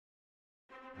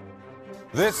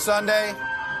This Sunday,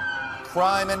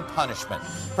 crime and punishment.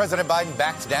 President Biden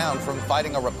backs down from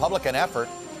fighting a Republican effort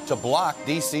to block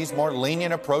D.C.'s more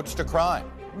lenient approach to crime.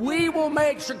 We will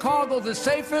make Chicago the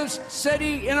safest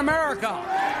city in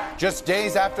America. Just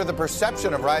days after the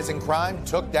perception of rising crime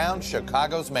took down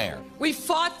Chicago's mayor. We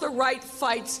fought the right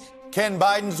fights. Can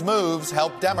Biden's moves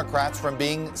help Democrats from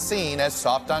being seen as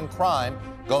soft on crime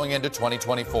going into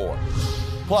 2024?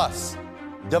 Plus,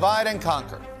 divide and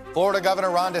conquer. Florida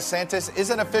Governor Ron DeSantis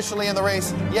isn't officially in the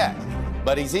race yet,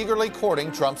 but he's eagerly courting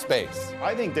Trump's base.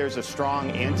 I think there's a strong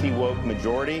anti-woke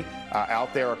majority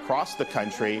out there across the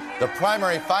country. The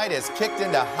primary fight is kicked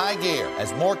into high gear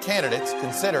as more candidates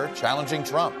consider challenging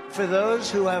Trump. For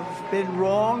those who have been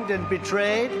wronged and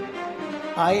betrayed,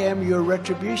 I am your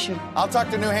retribution. I'll talk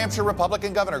to New Hampshire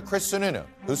Republican Governor Chris Sununu,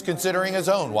 who's considering his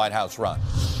own White House run.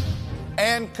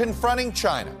 And confronting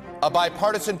China, a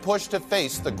bipartisan push to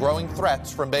face the growing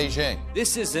threats from Beijing.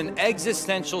 This is an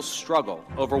existential struggle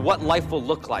over what life will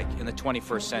look like in the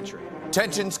 21st century.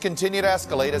 Tensions continue to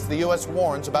escalate as the U.S.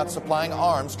 warns about supplying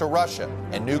arms to Russia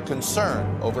and new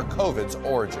concern over COVID's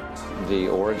origins. The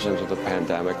origins of the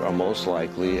pandemic are most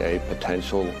likely a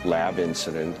potential lab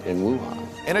incident in Wuhan.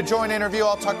 In a joint interview,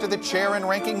 I'll talk to the chair and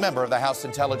ranking member of the House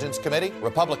Intelligence Committee,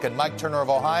 Republican Mike Turner of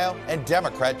Ohio, and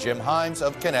Democrat Jim Himes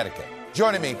of Connecticut.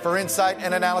 Joining me for insight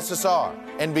and analysis are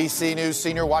NBC News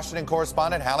senior Washington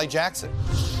correspondent Hallie Jackson,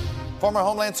 former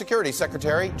Homeland Security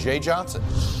Secretary Jay Johnson,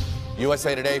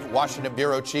 USA Today Washington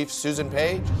Bureau Chief Susan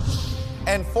Page,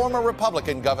 and former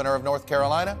Republican Governor of North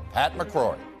Carolina Pat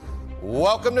McCrory.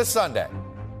 Welcome to Sunday.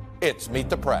 It's Meet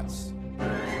the Press.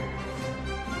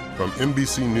 From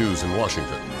NBC News in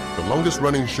Washington, the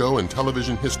longest-running show in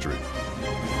television history.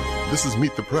 This is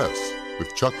Meet the Press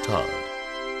with Chuck Todd.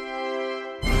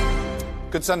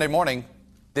 Good Sunday morning.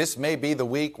 This may be the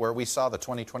week where we saw the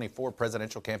 2024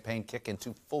 presidential campaign kick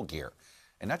into full gear.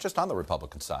 And not just on the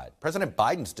Republican side. President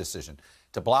Biden's decision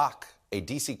to block a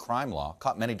D.C. crime law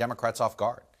caught many Democrats off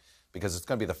guard because it's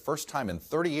going to be the first time in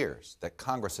 30 years that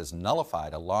Congress has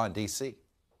nullified a law in D.C.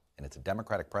 And it's a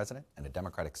Democratic president and a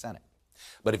Democratic Senate.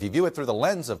 But if you view it through the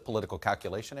lens of political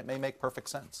calculation, it may make perfect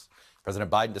sense.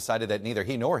 President Biden decided that neither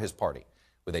he nor his party,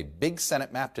 with a big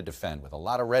Senate map to defend, with a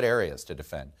lot of red areas to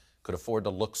defend, could afford to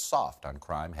look soft on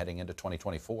crime heading into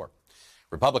 2024.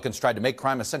 Republicans tried to make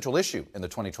crime a central issue in the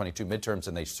 2022 midterms,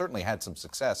 and they certainly had some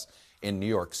success in New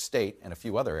York State and a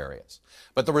few other areas.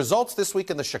 But the results this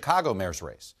week in the Chicago mayor's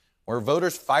race, where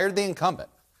voters fired the incumbent,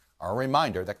 are a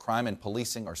reminder that crime and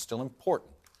policing are still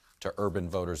important to urban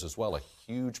voters as well, a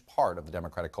huge part of the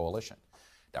Democratic coalition.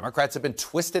 Democrats have been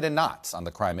twisted in knots on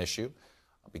the crime issue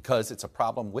because it's a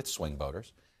problem with swing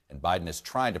voters, and Biden is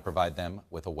trying to provide them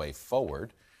with a way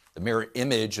forward. The mirror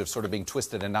image of sort of being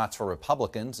twisted in knots for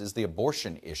Republicans is the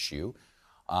abortion issue.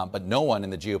 But no one in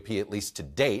the GOP, at least to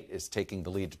date, is taking the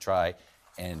lead to try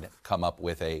and come up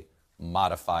with a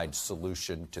modified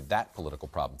solution to that political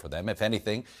problem for them. If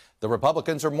anything, the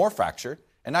Republicans are more fractured,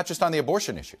 and not just on the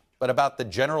abortion issue, but about the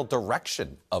general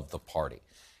direction of the party.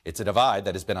 It's a divide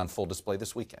that has been on full display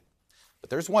this weekend. But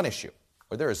there's one issue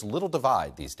where there is little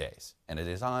divide these days, and it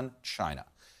is on China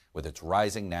with its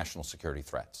rising national security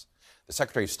threats. The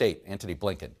Secretary of State, Antony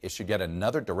Blinken, issued yet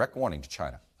another direct warning to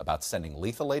China about sending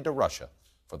lethal aid to Russia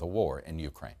for the war in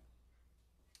Ukraine.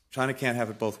 China can't have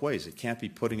it both ways. It can't be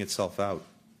putting itself out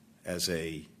as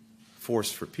a force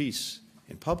for peace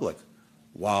in public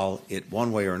while it,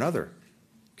 one way or another,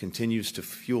 continues to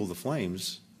fuel the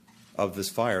flames of this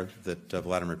fire that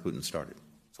Vladimir Putin started.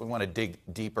 So we want to dig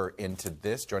deeper into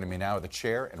this. Joining me now are the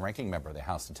chair and ranking member of the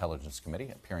House Intelligence Committee,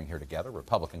 appearing here together,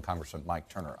 Republican Congressman Mike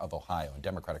Turner of Ohio and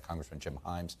Democratic Congressman Jim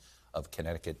Himes of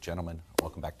Connecticut. Gentlemen,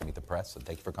 welcome back to Meet the Press, and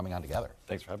thank you for coming on together.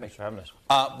 Thanks for having us.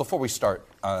 Before we start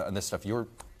on this stuff,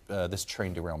 this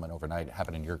train derailment overnight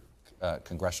happened in your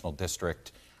congressional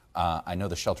district. I know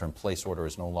the shelter-in-place order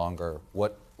is no longer.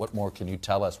 What more can you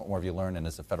tell us? What more have you learned, and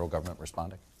is the federal government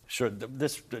responding? Sure.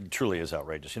 This truly is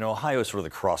outrageous. You know, Ohio is sort of the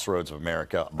crossroads of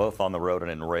America, both on the road and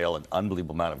in rail. An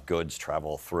unbelievable amount of goods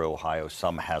travel through Ohio,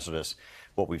 some hazardous.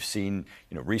 What we've seen,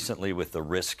 recently with the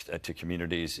risk to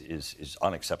communities is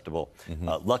unacceptable.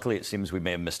 Mm-hmm. Luckily, it seems we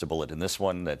may have missed a bullet in this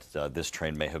one, that this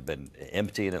train may have been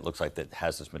empty, and it looks like that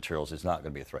hazardous materials is not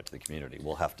going to be a threat to the community.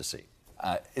 We'll have to see.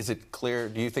 Is it clear?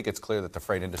 Do you think it's clear that the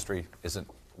freight industry isn't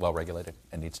well regulated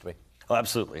and needs to be? Oh,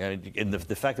 absolutely. And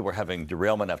the fact that we're having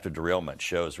derailment after derailment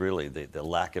shows really the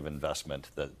lack of investment,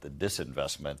 the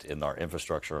disinvestment in our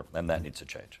infrastructure, and that needs to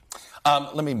change.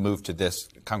 Let me move to this.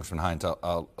 Congressman Hines,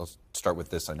 I'll start with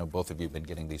this. I know both of you have been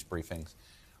getting these briefings.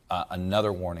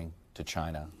 Another warning to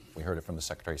China. We heard it from the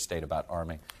Secretary of State about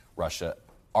arming Russia.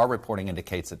 Our reporting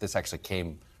indicates that this actually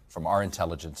came from our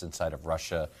intelligence inside of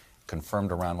Russia,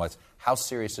 confirmed around what's. How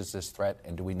serious is this threat,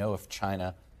 and do we know if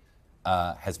China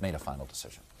has made a final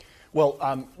decision?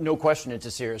 Well, no question it's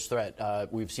a serious threat.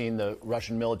 We've seen the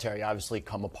Russian military obviously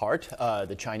come apart.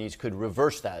 The Chinese could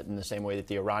reverse that in the same way that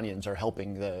the Iranians are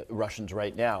helping the Russians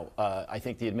right now. I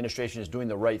think the administration is doing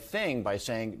the right thing by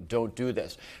saying, don't do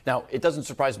this. Now, it doesn't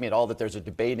surprise me at all that there's a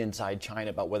debate inside China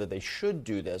about whether they should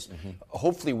do this.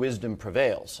 Hopefully wisdom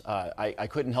prevails. I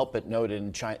couldn't help but note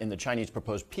in the Chinese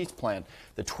proposed peace plan,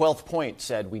 the 12th point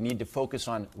said we need to focus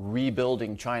on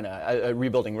rebuilding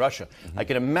rebuilding Russia. I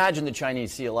can imagine the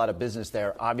Chinese see a lot of business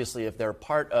there. Obviously, if they're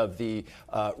part of the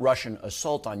Russian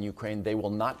assault on Ukraine, they will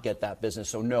not get that business.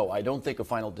 So no, I don't think a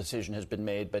final decision has been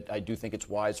made, but I do think it's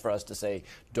wise for us to say,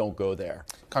 don't go there.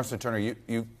 Congressman Turner,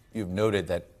 you've noted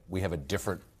that we have a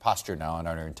different posture now on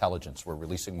our intelligence. We're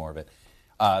releasing more of it.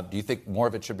 Do you think more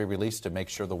of it should be released to make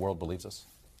sure the world believes us?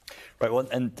 Right. Well,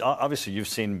 and obviously you've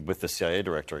seen with the CIA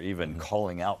director even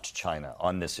calling out China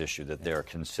on this issue that they're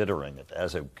considering it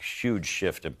as a huge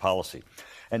shift in policy.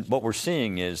 And what we're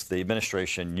seeing is the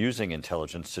administration using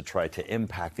intelligence to try to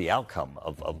impact the outcome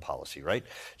of policy, right?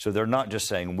 So they're not just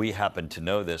saying we happen to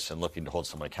know this and looking to hold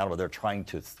someone accountable. They're trying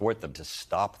to thwart them, to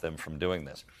stop them from doing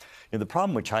this. The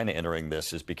problem with China entering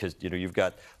this is because, you've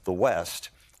got the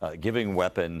West giving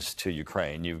weapons to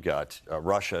Ukraine. You've got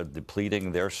Russia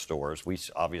depleting their stores. We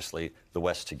obviously, the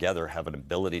West together, have an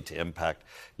ability to impact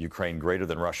Ukraine greater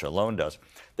than Russia alone does.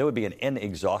 There would be an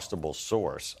inexhaustible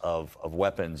source of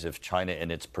weapons if China in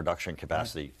its production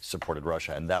capacity supported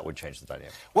Russia, and that would change the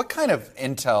dynamic. What kind of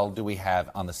intel do we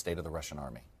have on the state of the Russian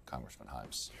army, Congressman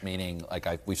Himes? Meaning,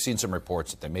 we've seen some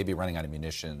reports that they may be running out of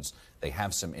munitions. They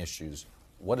have some issues.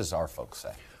 What does our folks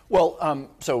say? Well,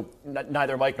 so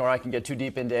neither Mike nor I can get too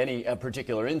deep into any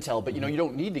particular intel, but you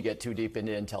don't need to get too deep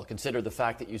into intel. Consider the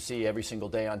fact that you see every single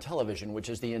day on television, which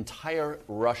is the entire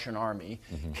Russian army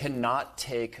cannot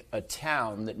take a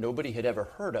town that nobody had ever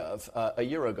heard of a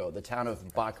year ago, the town of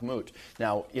Bakhmut.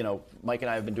 Now, Mike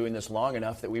and I have been doing this long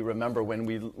enough that we remember when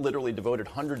we literally devoted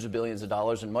hundreds of billions of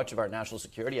dollars and much of our national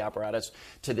security apparatus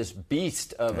to this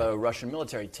beast of a Russian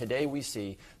military. Today we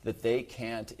see that they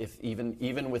can't,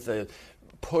 even with the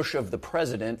push of the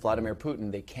president, Vladimir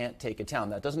Putin, they can't take a town.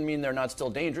 That doesn't mean they're not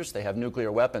still dangerous. They have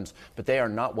nuclear weapons, but they are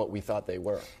not what we thought they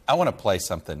were. I want to play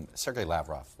something. Sergei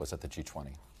Lavrov was at the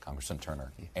G20, Congressman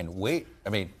Turner. And wait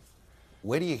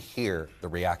do you hear the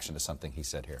reaction to something he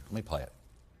said here? Let me play it.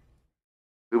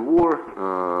 The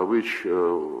war which we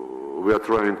are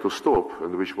trying to stop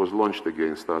and which was launched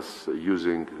against us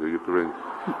using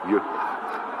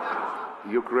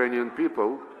Ukrainian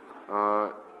people,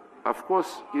 of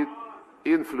course, it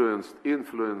influenced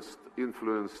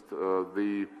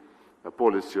the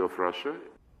policy of Russia.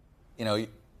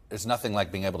 There's nothing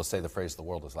like being able to say the phrase, the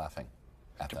world is laughing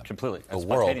at them. Completely. The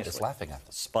world is laughing at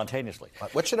them. Spontaneously.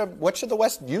 What should the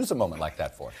West use a moment like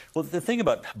that for? Well, the thing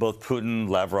about both Putin,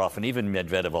 Lavrov, and even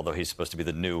Medvedev, although he's supposed to be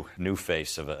the new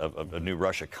face of a new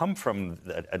Russia, come from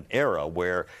an era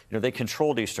where they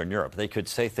controlled Eastern Europe. They could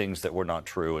say things that were not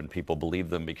true, and people believed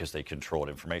them because they controlled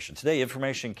information. Today,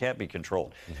 information can't be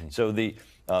controlled. So the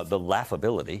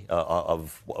laughability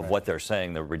of what they're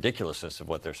saying, the ridiculousness of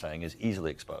what they're saying, is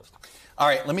easily exposed. All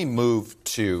right, let me move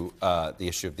to the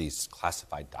issue of these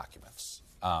classified documents.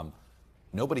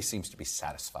 Nobody seems to be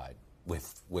satisfied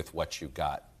with what you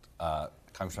got.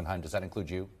 Congressman Himes, does that include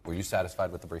you? Were you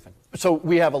satisfied with the briefing? So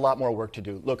we have a lot more work to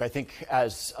do. Look, I think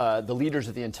as the leaders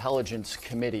of the Intelligence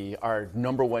Committee, our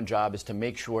number one job is to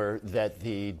make sure that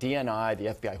the DNI, the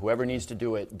FBI, whoever needs to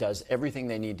do it, does everything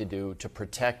they need to do to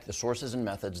protect the sources and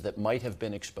methods that might have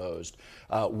been exposed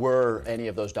were any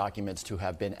of those documents to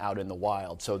have been out in the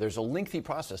wild. So there's a lengthy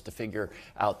process to figure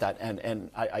out that. And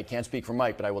I can't speak for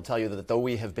Mike, but I will tell you that though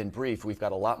we have been briefed, we've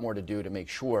got a lot more to do to make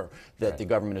sure that the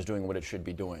government is doing what it should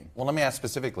be doing. Well, let me ask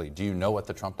specifically, do you know what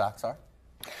the Trump docs are,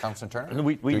 Congressman Turner? Do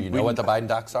you know what the Biden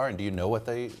docs are, and do you know what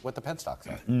the Pence docs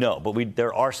are? No, but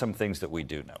there are some things that we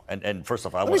do know. And first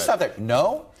off, Let me stop there.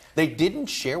 No? They didn't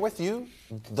share with you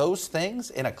those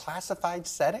things in a classified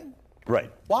setting?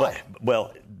 Right. Why?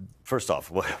 Well, first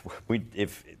off,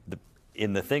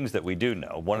 in the things that we do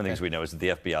know, one of the things we know is that the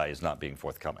FBI is not being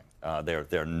forthcoming.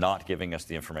 They're not giving us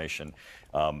the information.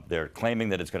 They're claiming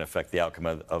that it's going to affect the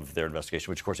outcome of their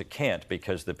investigation, which of course it can't,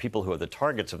 because the people who are the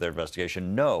targets of their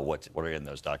investigation know what are in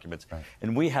those documents. Right.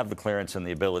 And we have the clearance and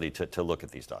the ability to look at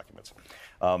these documents.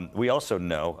 We also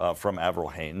know from Avril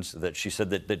Haines that she said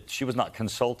that she was not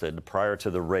consulted prior to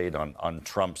the raid on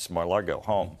Trump's Mar-a-Lago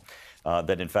home,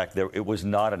 that in fact it was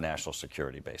not a national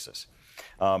security basis.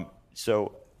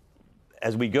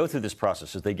 as we go through this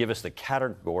process, as they give us the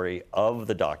category of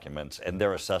the documents and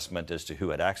their assessment as to who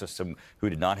had access to them, who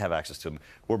did not have access to them,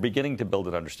 we're beginning to build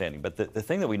an understanding. But the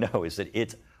thing that we know is that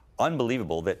it's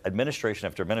unbelievable that administration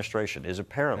after administration is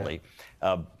apparently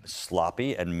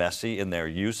sloppy and messy in their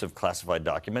use of classified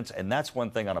documents. And that's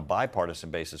one thing on a bipartisan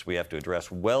basis we have to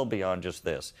address well beyond just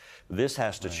this. This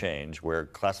has to change where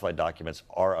classified documents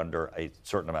are under a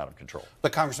certain amount of control.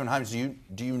 But Congressman Himes,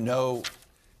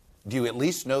 do you at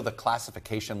least know the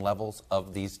classification levels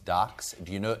of these docs?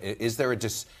 Do you know, is there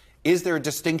a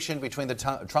distinction between the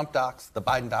Trump docs, the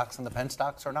Biden docs, and the Pence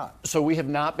docs, or not? So we have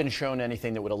not been shown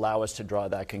anything that would allow us to draw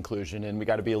that conclusion, and we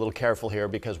got to be a little careful here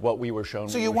because what we were shown.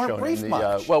 So you weren't briefed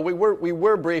much. Well, we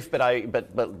were briefed,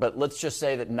 but let's just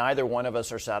say that neither one of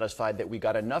us are satisfied that we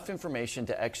got enough information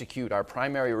to execute our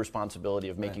primary responsibility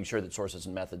of making sure that sources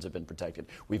and methods have been protected.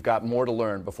 We've got more to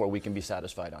learn before we can be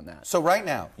satisfied on that. So right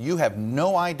now, you have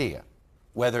no idea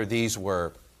whether these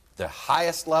were the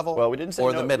highest level or the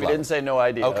mid-level? We didn't say no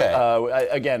idea. Okay.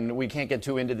 Again, we can't get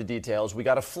too into the details. We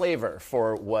got a flavor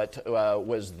for what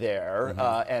was there,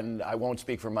 and I won't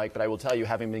speak for Mike, but I will tell you,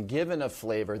 having been given a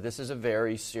flavor, this is a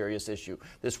very serious issue.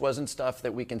 This wasn't stuff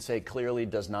that we can say clearly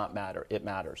does not matter. It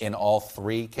matters. In all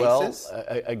three cases?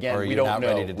 Well, again, we don't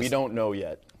know. We don't know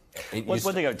yet. One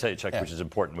thing I would tell you, Chuck, which is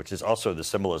important, which is also the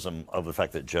symbolism of the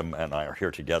fact that Jim and I are here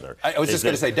together. I was just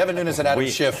going to say, Devin Nunes and Adam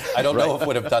Schiff, I don't know if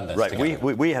would have done this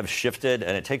together. We have shifted,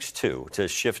 and it takes two to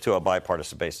shift to a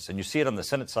bipartisan basis. And you see it on the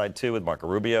Senate side, too, with Marco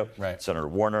Rubio, Senator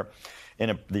Warner.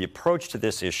 And the approach to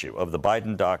this issue of the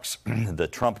Biden docs, the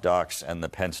Trump docs, and the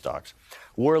Pence docs,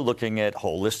 we're looking at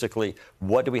holistically,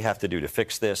 what do we have to do to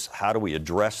fix this? How do we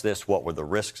address this? What were the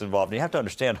risks involved? And you have to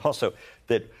understand also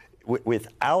that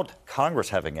without Congress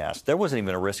having asked, there wasn't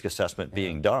even a risk assessment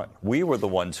being done. We were the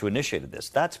ones who initiated this.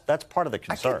 That's part of the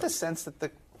concern. I get the sense that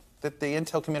the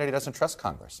intel community doesn't trust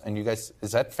Congress. And you guys,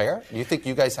 is that fair? Do you think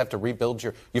you guys have to rebuild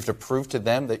you have to prove to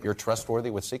them that you're trustworthy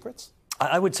with secrets?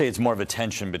 I would say it's more of a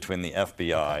tension between the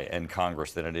FBI and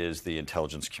Congress than it is the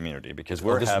intelligence community, because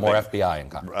this is more FBI in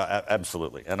Congress.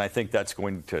 Absolutely. And I think that's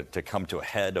going to come to a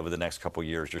head over the next couple of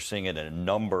years. You're seeing it in a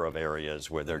number of areas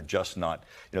where they're just not,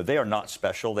 they are not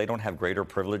special. They don't have greater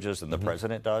privileges than the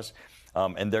president does.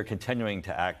 And they're continuing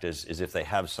to act as if they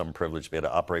have some privilege to be able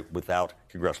to operate without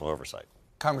congressional oversight.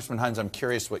 Congressman Himes, I'm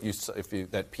curious what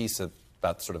that piece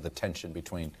about sort of the tension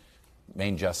between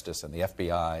Main Justice and the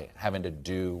FBI having to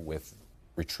do with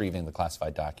retrieving the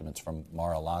classified documents from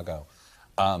Mar-a-Lago.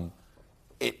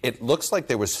 It looks like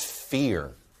there was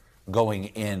fear going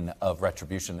in of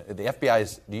retribution. The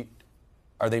FBI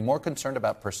are they more concerned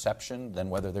about perception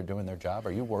than whether they're doing their job?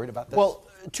 Are you worried about this? Well,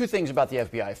 two things about the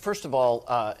FBI. First of all,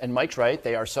 and Mike's right,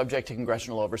 they are subject to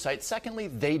congressional oversight. Secondly,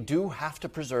 they do have to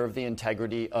preserve the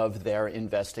integrity of their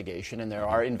investigation, and there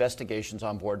are investigations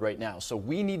on board right now. So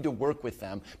we need to work with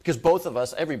them because both of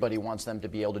us, everybody wants them to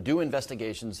be able to do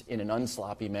investigations in an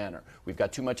unsloppy manner. We've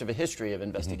got too much of a history of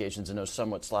investigations in a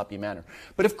somewhat sloppy manner.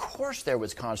 But of course there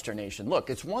was consternation.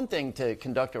 Look, it's one thing to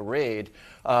conduct a raid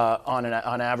on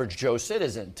average Joe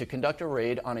citizen, to conduct a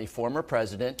raid on a former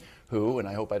president who, and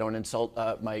I hope I don't insult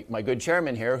my good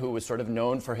chairman here, who was sort of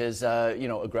known for his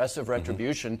aggressive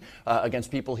retribution against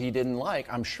people he didn't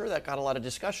like. I'm sure that got a lot of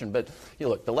discussion. But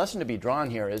look, the lesson to be drawn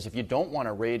here is if you don't want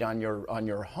to raid on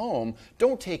your home,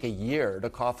 don't take a year to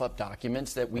cough up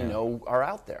documents that we know are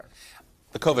out there.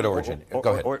 The COVID origin.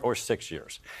 Go ahead. Or 6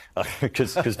 years,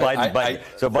 because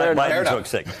Biden took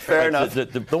 6. Fair enough.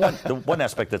 The one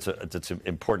aspect that's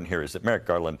important here is that Merrick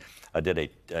Garland did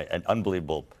an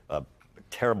unbelievable,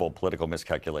 terrible political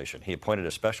miscalculation. He appointed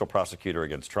a special prosecutor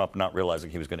against Trump, not realizing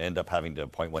he was going to end up having to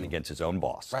appoint one against his own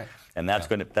boss. Right. And how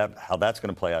that's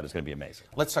going to play out is going to be amazing.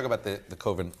 Let's talk about the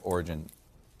COVID origin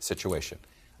situation.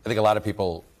 I think a lot of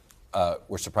people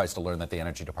were surprised to learn that the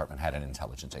Energy Department had an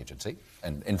intelligence agency.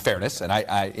 And in fairness, and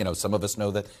I some of us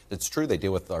know that it's true, they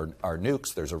deal with our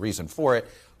nukes, there's a reason for it,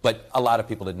 but a lot of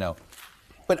people didn't know.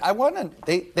 But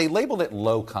they labeled it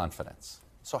low confidence.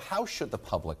 So how should the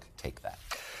public take that?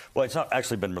 Well, it's not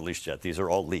actually been released yet. These are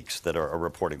all leaks that are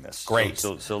reporting this. Great.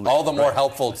 So all the more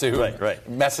helpful to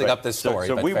messing up this story.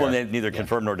 So we will neither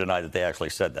confirm nor deny that they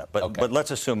actually said that. But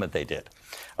let's assume that they did.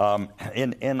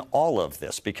 In all of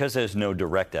this, because there's no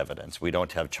direct evidence, we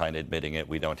don't have China admitting it,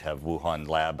 we don't have Wuhan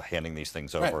lab handing these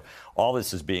things over. Right. All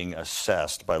this is being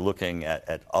assessed by looking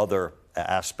at other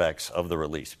aspects of the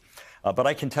release. But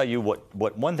I can tell you what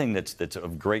one thing that's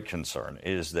of great concern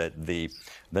is that the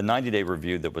 90-day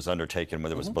review that was undertaken, where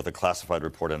there was both a classified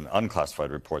report and an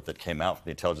unclassified report that came out from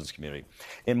the intelligence community,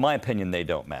 in my opinion, they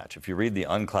don't match. If you read the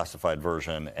unclassified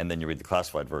version and then you read the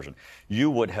classified version, you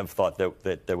would have thought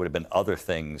that there would have been other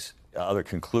things other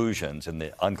conclusions in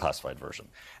the unclassified version.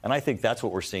 And I think that's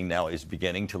what we're seeing now is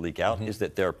beginning to leak out, is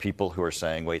that there are people who are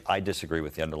saying, wait, I disagree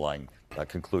with the underlying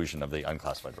conclusion of the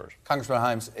unclassified version. Congressman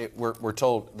Himes, we're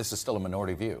told this is still a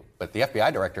minority view, but the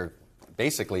FBI director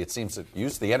basically, it seems, to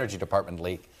use the Energy Department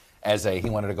leak as he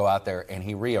wanted to go out there and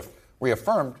he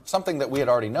reaffirmed something that we had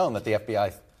already known, that the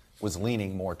FBI was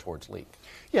leaning more towards leak.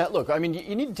 Yeah, look, I mean,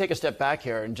 you need to take a step back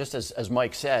here. And just as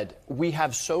Mike said, we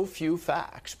have so few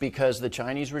facts because the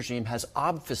Chinese regime has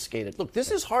obfuscated. Look,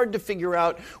 this is hard to figure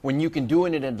out when you can do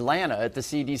it in Atlanta at the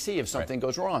CDC if something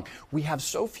goes wrong. We have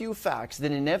so few facts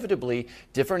that inevitably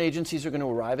different agencies are going to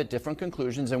arrive at different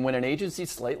conclusions. And when an agency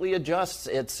slightly adjusts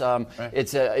its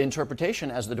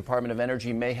interpretation, as the Department of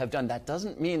Energy may have done, that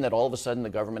doesn't mean that all of a sudden the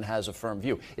government has a firm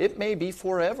view. It may be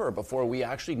forever before we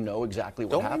actually know exactly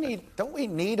what happened. Don't we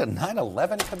need a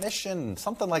 9/11 commission,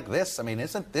 something like this? I mean,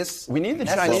 isn't this We need the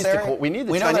necessary?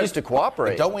 Chinese to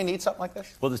cooperate. Don't we need something like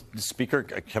this? Well, the Speaker,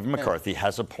 Kevin McCarthy,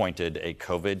 has appointed a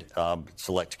COVID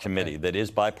select committee that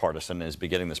is bipartisan and is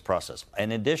beginning this process.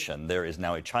 In addition, there is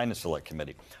now a China select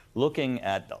committee looking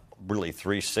at really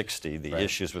 360 the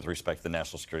issues with respect to the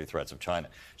national security threats of China.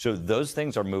 So those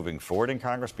things are moving forward in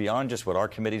Congress beyond just what our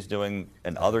committee's doing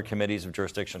and other committees of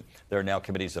jurisdiction. There are now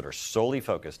committees that are solely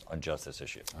focused on just this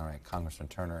issue. All right, Congressman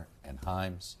Turner and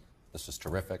Himes, this is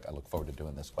terrific. I look forward to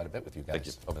doing this quite a bit with you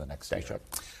guys over the next year.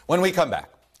 When we come back,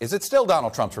 is it still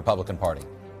Donald Trump's Republican Party?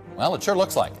 Well, it sure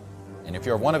looks like it. And if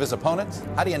you're one of his opponents,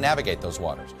 how do you navigate those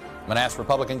waters? I'm going to ask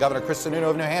Republican Governor Chris Sununu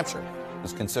of New Hampshire,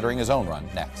 who's considering his own run,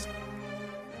 next.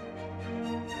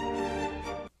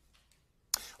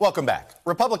 Welcome back.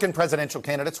 Republican presidential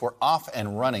candidates were off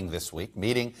and running this week,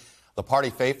 meeting the party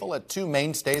faithful at two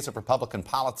mainstays of Republican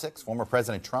politics. Former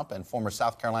President Trump and former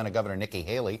South Carolina Governor Nikki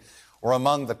Haley were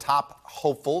among the top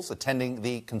hopefuls attending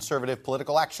the Conservative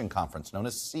Political Action Conference, known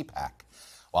as CPAC,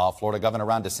 while Florida Governor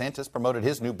Ron DeSantis promoted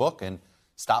his new book and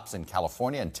stops in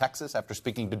California and Texas after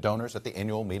speaking to donors at the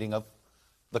annual meeting of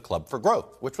the Club for Growth,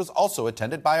 which was also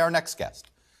attended by our next guest.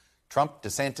 Trump,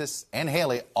 DeSantis, and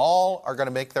Haley all are going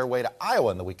to make their way to Iowa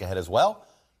in the week ahead as well.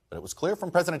 But it was clear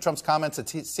from President Trump's comments at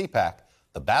CPAC,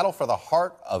 the battle for the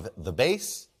heart of the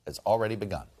base has already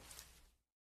begun.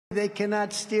 They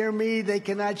cannot steer me, they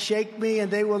cannot shake me,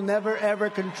 and they will never, ever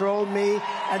control me,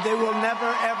 and they will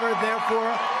never, ever,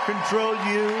 therefore, control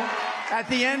you. At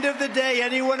the end of the day,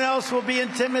 anyone else will be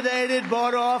intimidated,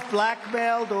 bought off,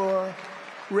 blackmailed, or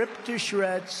ripped to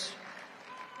shreds.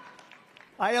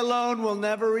 I alone will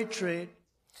never retreat.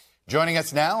 Joining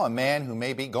us now, a man who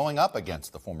may be going up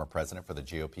against the former president for the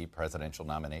GOP presidential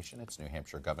nomination. It's New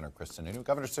Hampshire Governor Chris Sununu.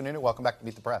 Governor Sununu, welcome back to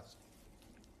Meet the Press.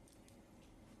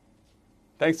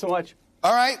 Thanks so much.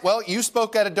 All right. Well, you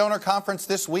spoke at a donor conference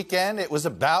this weekend. It was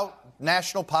about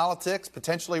national politics,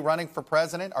 potentially running for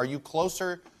president. Are you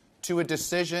closer to a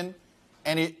decision?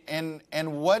 And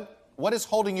what is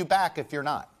holding you back if you're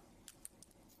not?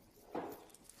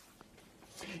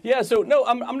 Yeah, so no,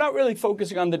 I'm not really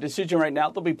focusing on the decision right now.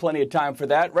 There'll be plenty of time for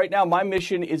that. Right now, my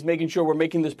mission is making sure we're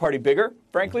making this party bigger,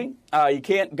 frankly. You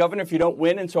can't govern if you don't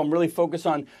win, and so I'm really focused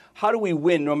on how do we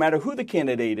win, no matter who the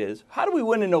candidate is. How do we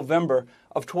win in November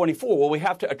of 24? Well, we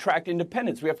have to attract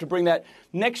independents. We have to bring that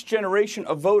next generation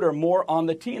of voter more on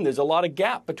the team. There's a lot of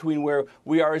gap between where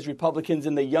we are as Republicans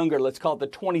and the younger, let's call it the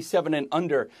 27 and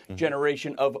under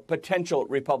generation of potential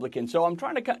Republicans. So I'm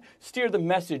trying to steer the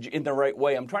message in the right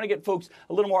way. I'm trying to get folks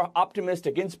a little more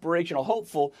optimistic, inspirational,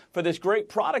 hopeful for this great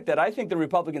product that I think the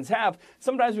Republicans have.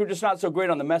 Sometimes we're just not so great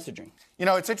on the messaging. You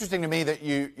know, it's interesting to me that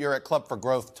you're at Club for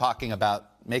Growth talking about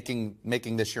making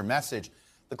this your message.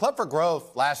 The Club for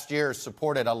Growth last year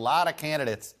supported a lot of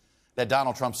candidates that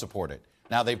Donald Trump supported.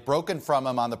 Now, they've broken from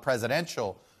him on the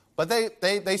presidential, but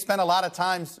they spent a lot of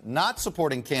times not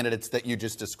supporting candidates that you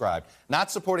just described,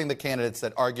 not supporting the candidates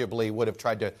that arguably would have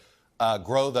tried to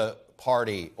grow the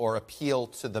party or appeal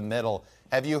to the middle.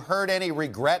 Have you heard any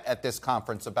regret at this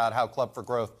conference about how Club for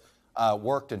Growth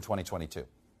worked in 2022?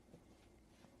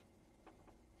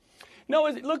 No,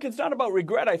 look, it's not about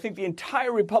regret. I think the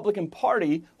entire Republican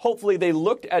Party, hopefully they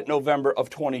looked at November of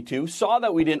 22, saw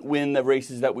that we didn't win the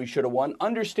races that we should have won,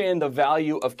 understand the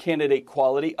value of candidate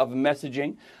quality, of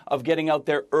messaging, of getting out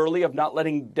there early, of not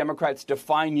letting Democrats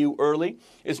define you early.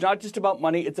 It's not just about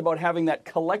money. It's about having that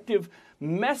collective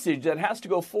message that has to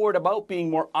go forward about being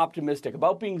more optimistic,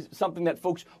 about being something that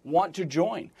folks want to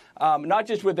join, not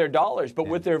just with their dollars, but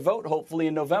with their vote, hopefully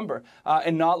in November,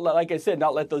 and not, like I said,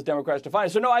 not let those Democrats define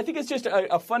it. So, no, I think it's just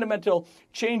a fundamental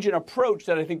change in approach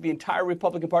that I think the entire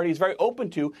Republican Party is very open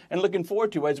to and looking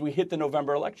forward to as we hit the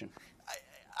November election.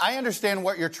 I understand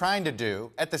what you're trying to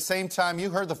do. At the same time, you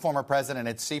heard the former president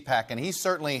at CPAC, and he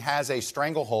certainly has a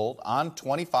stranglehold on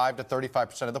 25 to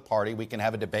 35% of the party. We can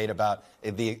have a debate about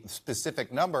the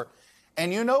specific number.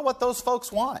 And you know what those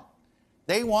folks want?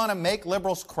 They want to make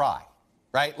liberals cry,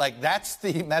 right? Like, that's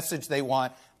the message they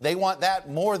want. They want that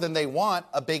more than they want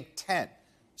a big tent.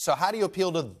 So how do you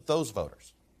appeal to those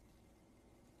voters?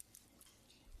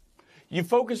 You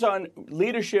focus on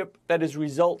leadership that is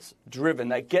results-driven,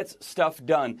 that gets stuff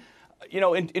done. You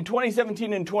know, in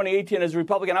 2017 and 2018, as a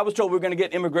Republican, I was told we were going to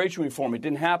get immigration reform. It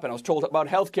didn't happen. I was told about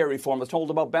health care reform. I was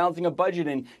told about balancing a budget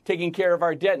and taking care of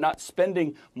our debt, not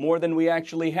spending more than we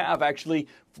actually have, actually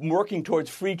working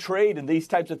towards free trade and these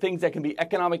types of things that can be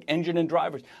economic engine and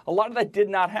drivers. A lot of that did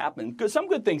not happen. Some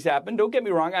good things happened. Don't get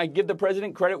me wrong. I give the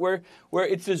president credit where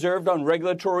it's deserved on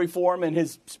regulatory reform and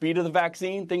his speed of the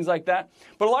vaccine, things like that.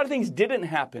 But a lot of things didn't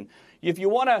happen.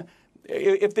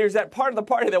 If there's that part of the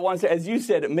party that wants to, as you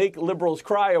said, make liberals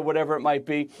cry or whatever it might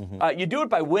be, you do it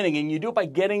by winning, and you do it by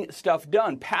getting stuff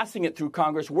done, passing it through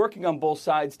Congress, working on both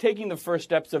sides, taking the first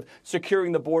steps of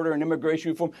securing the border and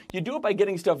immigration reform. You do it by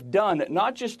getting stuff done,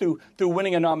 not just through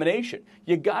winning a nomination.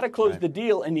 You got to close the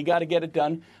deal, and you got to get it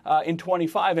done in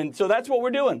 25. And so that's what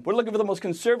we're doing. We're looking for the most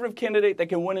conservative candidate that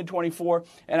can win in 24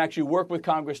 and actually work with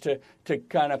Congress to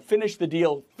kind of finish the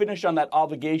deal, finish on that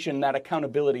obligation, that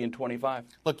accountability in 25.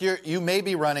 Look, you may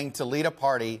be running to lead a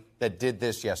party that did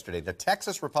this yesterday. The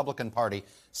Texas Republican Party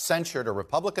censured a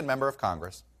Republican member of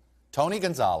Congress, Tony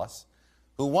Gonzalez,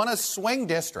 who won a swing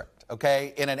district,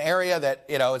 okay, in an area that,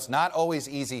 you know, it's not always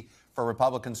easy for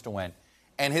Republicans to win.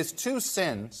 And his two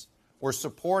sins were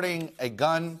supporting a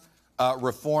gun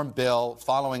reform bill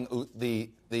following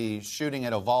the shooting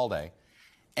at Uvalde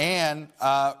and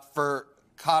for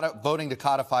voting to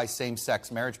codify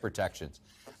same-sex marriage protections.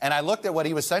 And I looked at what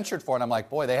he was censured for, and I'm like,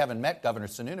 boy, they haven't met Governor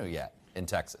Sununu yet in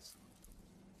Texas.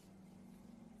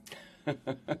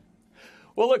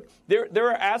 Well, look, there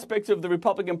are aspects of the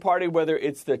Republican Party, whether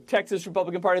it's the Texas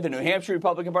Republican Party, the New Hampshire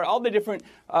Republican Party, all the different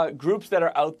groups that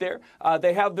are out there.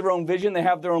 They have their own vision. They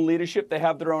have their own leadership. They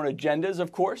have their own agendas,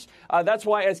 of course. That's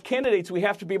why, as candidates, we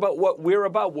have to be about what we're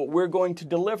about, what we're going to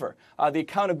deliver, the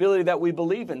accountability that we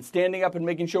believe in, standing up and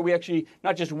making sure we actually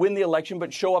not just win the election,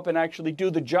 but show up and actually do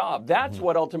the job. That's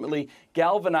what ultimately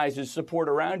galvanizes support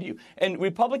around you. And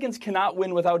Republicans cannot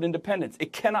win without independents.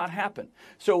 It cannot happen.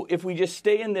 So if we just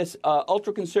stay in this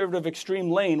ultra-conservative extreme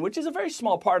lane, which is a very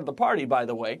small part of the party, by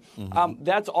the way,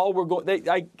 that's all we're going.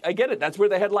 I get it. That's where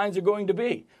the headlines are going to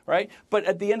be, right? But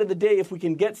at the end of the day, if we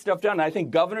can get stuff done, I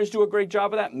think governors do a great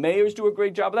job of that. Mayors do a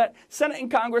great job of that. Senate and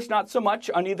Congress, not so much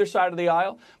on either side of the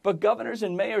aisle. But governors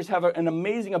and mayors have an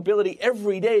amazing ability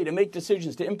every day to make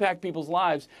decisions, to impact people's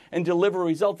lives and deliver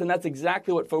results. And that's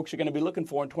exactly what folks are going to be looking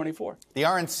for in 24. The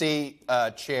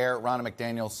RNC chair, Ronna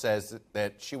McDaniel, says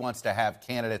that she wants to have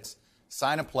candidates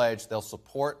sign a pledge. They'll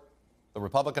support the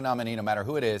Republican nominee, no matter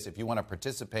who it is, if you want to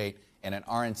participate in an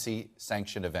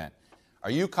RNC-sanctioned event.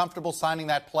 Are you comfortable signing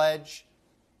that pledge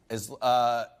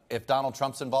if Donald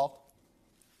Trump's involved?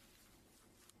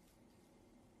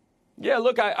 Yeah,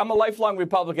 look, I'm a lifelong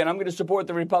Republican. I'm going to support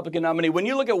the Republican nominee. When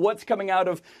you look at what's coming out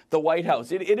of the White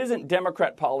House, it isn't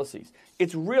Democrat policies.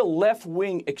 It's real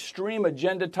left-wing, extreme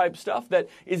agenda-type stuff that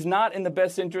is not in the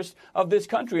best interest of this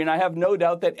country. And I have no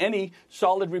doubt that any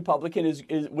solid Republican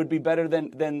would be better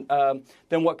than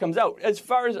what comes out. As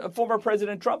far as former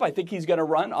President Trump, I think he's going to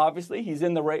run. Obviously, he's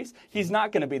in the race. He's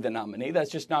not going to be the nominee. That's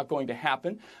just not going to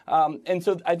happen. And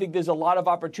so I think there's a lot of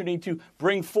opportunity to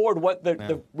bring forward what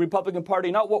the Republican Party,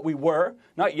 not what we were,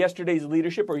 not yesterday's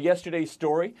leadership or yesterday's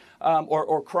story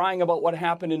or crying about what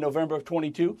happened in November of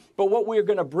 22, but what we're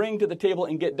going to bring to the table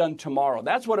and get done tomorrow.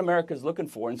 That's what America's looking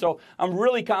for. And so I'm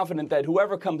really confident that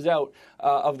whoever comes out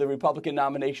of the Republican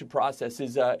nomination process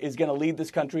is going to lead this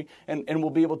country and will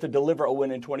be able to deliver a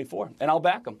win in 24. And I'll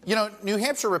back them. You know, New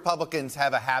Hampshire Republicans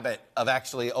have a habit of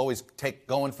actually always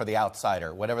going for the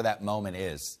outsider, whatever that moment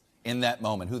is, in that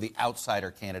moment, who the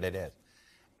outsider candidate is.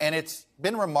 And it's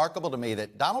been remarkable to me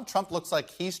that Donald Trump looks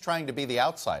like he's trying to be the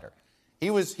outsider.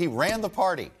 He ran the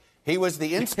party. He was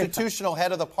the institutional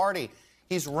head of the party.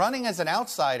 He's running as an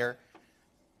outsider.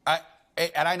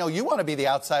 And I know you want to be the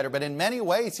outsider, but in many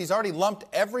ways, he's already lumped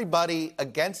everybody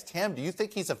against him. Do you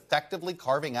think he's effectively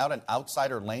carving out an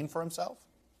outsider lane for himself?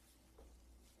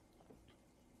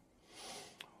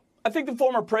 I think the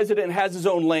former president has his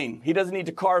own lane. He doesn't need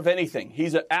to carve anything.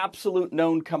 He's an absolute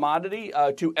known commodity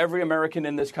to every American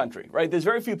in this country, right? There's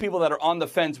very few people that are on the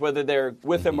fence whether they're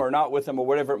with him or not with him or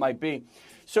whatever it might be.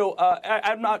 So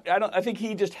I think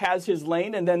he just has his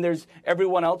lane, and then there's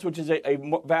everyone else, which is a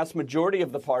vast majority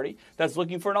of the party, that's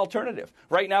looking for an alternative.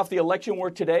 Right now, if the election were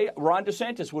today, Ron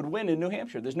DeSantis would win in New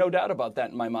Hampshire. There's no doubt about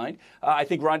that in my mind. I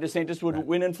think Ron DeSantis would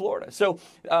win in Florida. So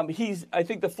I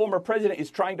think the former president is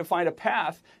trying to find a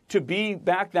path to be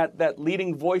back that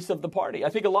leading voice of the party. I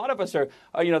think a lot of us are,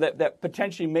 that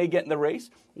potentially may get in the race,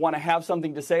 want to have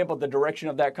something to say about the direction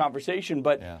of that conversation.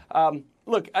 But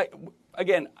look,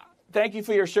 again, thank you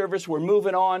for your service. We're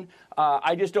moving on.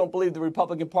 I just don't believe the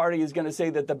Republican Party is going to say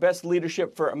that the best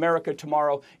leadership for America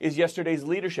tomorrow is yesterday's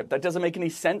leadership. That doesn't make any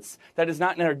sense. That is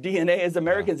not in our DNA as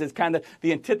Americans. It's kind of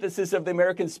the antithesis of the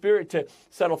American spirit to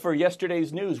settle for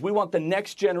yesterday's news. We want the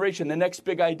next generation, the next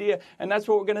big idea, and that's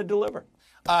what we're going to deliver.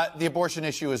 The abortion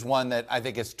issue is one that I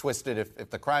think is twisted. If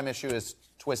the crime issue is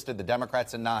twisted, the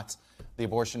Democrats in knots. The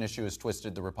abortion issue is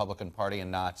twisted, the Republican Party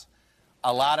in knots.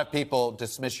 A lot of people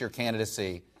dismiss your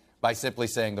candidacy by simply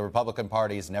saying the Republican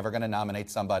Party is never going to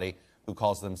nominate somebody who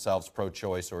calls themselves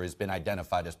pro-choice or has been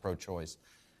identified as pro-choice.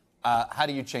 How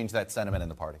do you change that sentiment in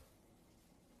the party?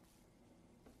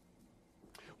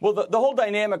 Well, the whole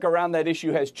dynamic around that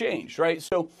issue has changed, right?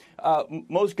 So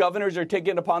most governors are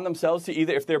taking it upon themselves to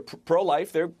either, if they're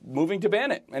pro-life, they're moving to ban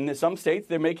it. And in some states,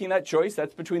 they're making that choice.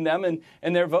 That's between them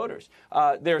and their voters.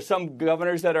 There are some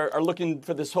governors that are looking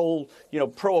for this whole,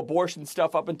 pro-abortion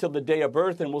stuff up until the day of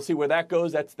birth, and we'll see where that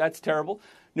goes. That's terrible.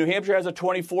 New Hampshire has a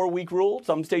 24-week rule.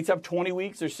 Some states have 20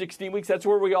 weeks or 16 weeks. That's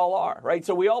where we all are, right?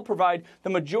 So we all provide, the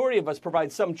majority of us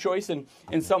provide some choice in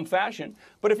some fashion.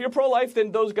 But if you're pro-life,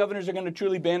 then those governors are going to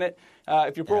truly ban it.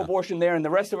 If you're pro-abortion there, and the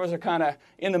rest of us are kind of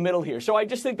in the middle here. So I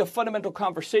just think the fundamental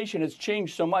conversation has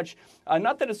changed so much.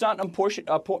 Not that it's not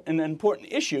an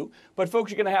important issue, but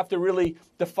folks are going to have to really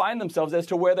define themselves as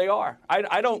to where they are.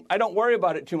 I don't worry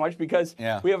about it too much because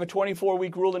we have a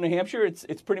 24-week rule in New Hampshire.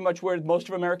 It's pretty much where most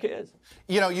of America is.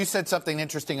 You said something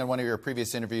interesting in one of your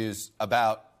previous interviews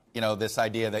about, this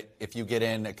idea that if you get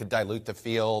in, it could dilute the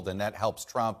field and that helps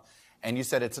Trump. And you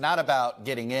said it's not about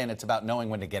getting in, it's about knowing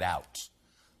when to get out.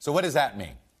 So what does that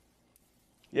mean?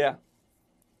 Yeah.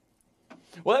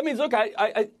 Well, that means, look,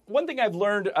 one thing I've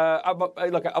learned,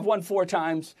 I've won 4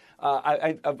 times.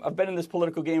 I've been in this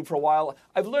political game for a while.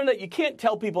 I've learned that you can't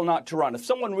tell people not to run. If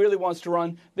someone really wants to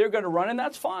run, they're going to run, and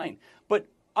that's fine. But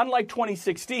unlike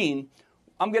 2016,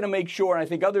 I'm going to make sure, and I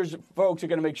think others folks are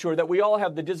going to make sure, that we all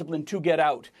have the discipline to get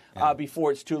out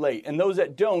before it's too late. And those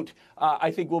that don't,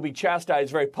 I think will be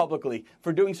chastised very publicly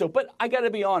for doing so. But I got to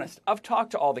be honest. I've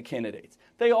talked to all the candidates.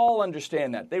 They all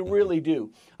understand that. They really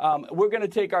do. We're going to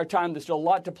take our time. There's still a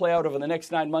lot to play out over the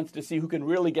next 9 months to see who can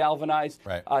really galvanize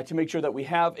to make sure that we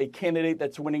have a candidate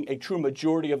that's winning a true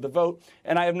majority of the vote.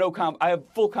 And I have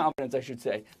full confidence, I should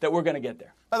say, that we're going to get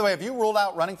there. By the way, have you ruled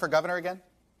out running for governor again?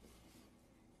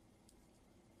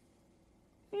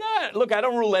 No, look, I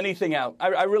don't rule anything out.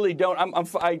 I really don't.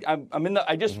 I'm in the.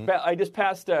 I just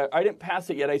passed. I didn't pass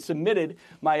it yet. I submitted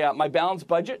my balanced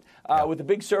budget with a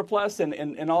big surplus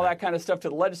and all that kind of stuff to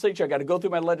the legislature. I got to go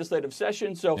through my legislative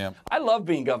session. So I love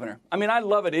being governor. I mean, I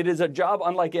love it. It is a job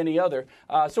unlike any other.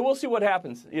 So we'll see what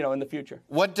happens, in the future.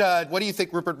 What do you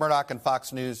think Rupert Murdoch and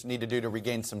Fox News need to do to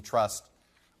regain some trust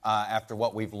after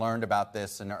what we've learned about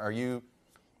this? And are you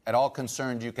at all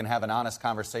concerned you can have an honest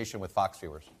conversation with Fox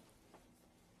viewers?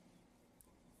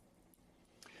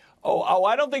 Oh,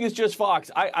 I don't think it's just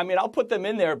Fox. I mean, I'll put them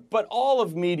in there, but all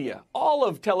of media, all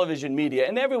of television media,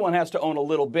 and everyone has to own a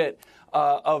little bit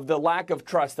of the lack of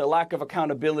trust, the lack of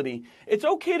accountability. It's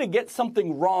okay to get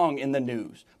something wrong in the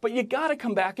news, but you got to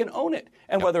come back and own it.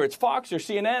 And whether it's Fox or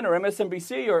CNN or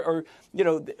MSNBC or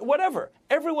whatever,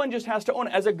 everyone just has to own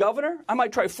it. As a governor, I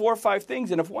might try 4 or 5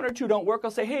 things, and if 1 or 2 don't work, I'll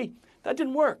say, hey, that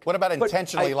didn't work. What about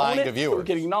intentionally lying to viewers? We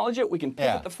can acknowledge it. We can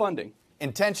pivot the funding.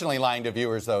 Intentionally lying to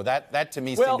viewers, though, that to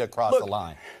me seemed to cross the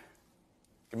line.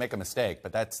 You can make a mistake,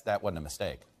 but that wasn't a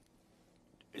mistake.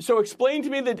 So explain to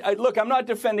me that, look, I'm not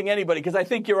defending anybody because I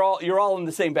think you're all in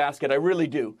the same basket. I really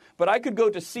do. But I could go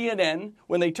to CNN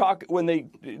when they're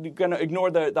going to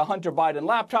ignore the Hunter Biden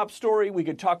laptop story. We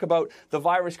could talk about the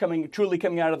virus truly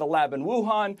coming out of the lab in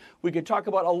Wuhan. We could talk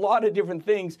about a lot of different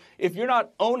things. If you're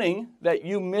not owning that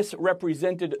you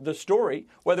misrepresented the story,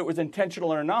 whether it was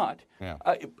intentional or not,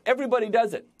 everybody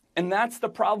does it. And that's the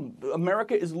problem.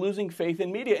 America is losing faith in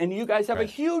media, and you guys have a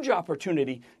huge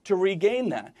opportunity to regain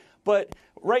that. But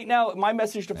right now, my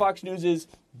message to Fox News is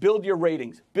build your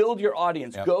ratings, build your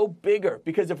audience, go bigger.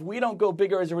 Because if we don't go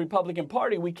bigger as a Republican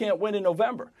Party, we can't win in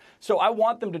November. So I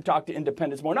want them to talk to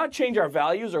independents more, not change our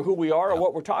values or who we are or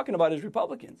what we're talking about as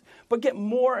Republicans, but get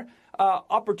more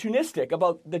opportunistic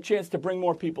about the chance to bring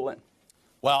more people in.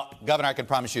 Well, Governor, I can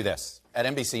promise you this. At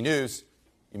NBC News,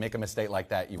 you make a mistake like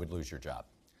that, you would lose your job.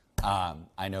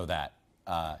 I know that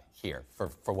here,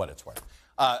 for what it's worth.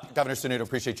 Governor Sununu,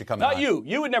 appreciate you coming on. Not you.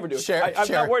 You would never do it.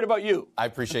 I'm not worried about you. I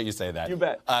appreciate you saying that. You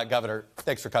bet. Governor,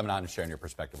 thanks for coming on and sharing your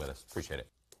perspective with us. Appreciate it.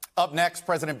 Up next,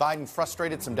 President Biden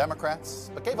frustrated some Democrats,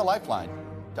 but gave a lifeline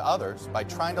to others by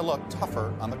trying to look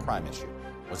tougher on the crime issue.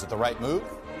 Was it the right move?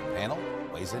 The panel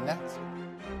weighs in next.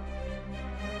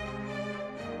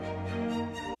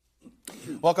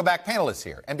 Welcome back, panelists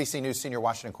here. NBC News senior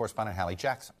Washington correspondent Hallie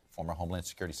Jackson, former Homeland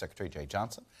Security Secretary Jay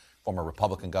Johnson, former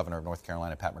Republican governor of North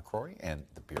Carolina Pat McCrory, and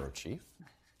the bureau chief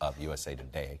of USA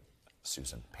Today,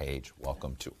 Susan Page.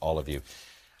 Welcome to all of you.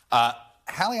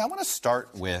 Hallie, I want to start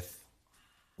with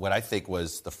what I think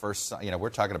was the first, we're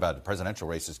talking about the presidential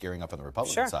races gearing up on the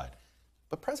Republican side.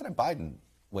 But President Biden,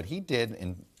 what he did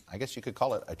in, I guess you could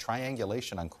call it a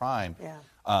triangulation on crime,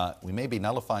 we may be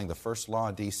nullifying the first law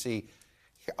in D.C.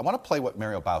 I want to play what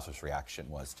Muriel Bowser's reaction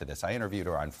was to this. I interviewed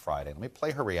her on Friday. Let me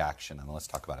play her reaction, and then let's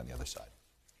talk about it on the other side.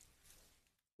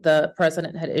 The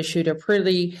president had issued a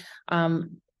pretty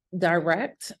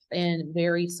direct and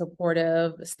very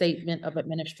supportive statement of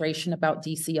administration about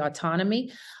D.C.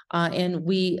 autonomy, and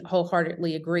we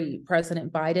wholeheartedly agree.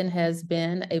 President Biden has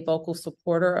been a vocal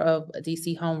supporter of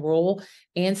D.C. home rule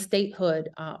and statehood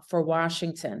for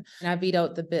Washington, and I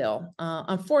vetoed the bill.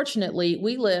 Unfortunately,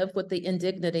 we live with the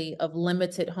indignity of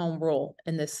limited home rule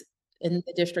in the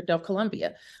District of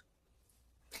Columbia.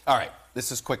 All right,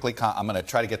 this is quickly, I'm going to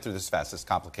try to get through this fast. It's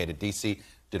complicated. D.C.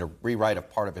 did a rewrite of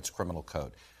part of its criminal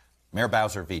code. Mayor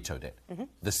Bowser vetoed it.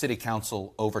 The city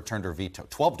council overturned her veto,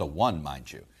 12-1,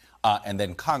 mind you. And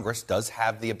then Congress does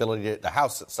have the ability, the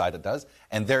House side it does,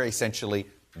 and they're essentially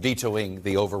vetoing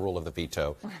the overrule of the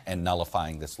veto and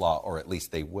nullifying this law, or at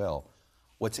least they will.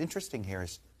 What's interesting here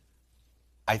is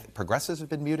progressives have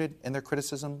been muted in their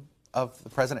criticism of the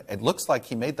president. It looks like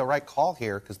he made the right call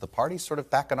here because the party's sort of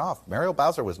backing off. Muriel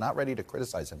Bowser was not ready to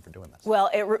criticize him for doing this. Well,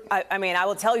 I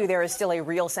will tell you there is still a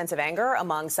real sense of anger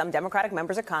among some Democratic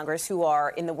members of Congress who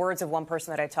are, in the words of one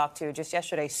person that I talked to just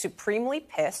yesterday, supremely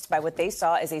pissed by what they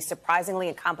saw as a surprisingly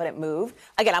incompetent move.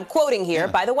 Again, I'm quoting here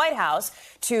by the White House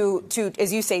to,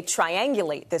 as you say,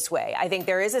 triangulate this way. I think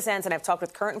there is a sense, and I've talked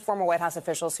with current and former White House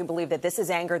officials who believe that this is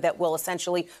anger that will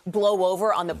essentially blow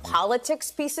over on the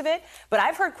politics piece of it. But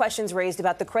I've heard questions raised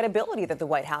about the credibility that the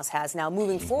White House has now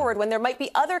moving forward when there might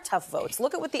be other tough votes.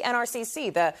 Look at what the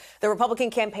NRCC, the Republican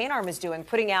campaign arm, is doing,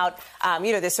 putting out,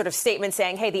 this sort of statement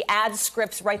saying, hey, the ad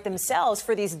scripts write themselves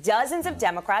for these dozens of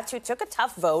Democrats who took a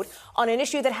tough vote on an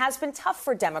issue that has been tough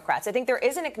for Democrats. I think there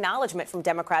is an acknowledgement from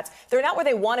Democrats. They're not where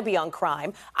they want to be on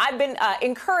crime. I've been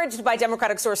encouraged by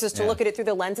Democratic sources to look at it through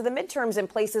the lens of the midterms in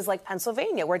places like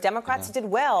Pennsylvania, where Democrats did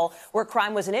well, where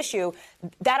crime was an issue.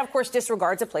 That, of course,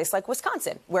 disregards a place like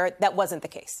Wisconsin, where that wasn't the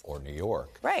case. Or New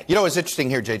York. Right. You know, it's interesting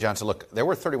here, Jay Johnson. Look, there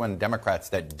were 31 Democrats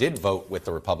that did vote with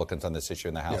the Republicans on this issue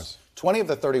in the House. Yes. 20 of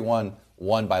the 31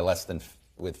 won by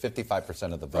with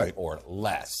 55% of the vote or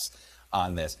less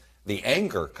on this. The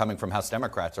anger coming from House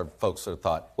Democrats are folks who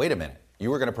thought, wait a minute,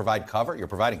 you were going to provide cover? You're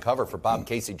providing cover for Bob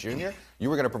Casey Jr.? You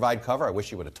were going to provide cover? I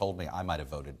wish you would have told me. I might have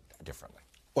voted differently.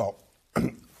 Well,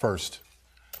 first,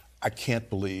 I can't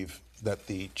believe that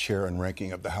the chair and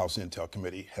ranking of the House Intel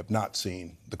Committee have not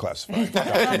seen the classified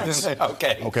documents.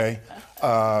 Okay.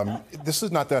 This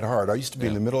is not that hard. I used to be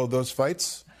in the middle of those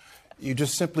fights. You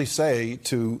just simply say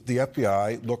to the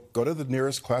FBI, look, go to the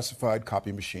nearest classified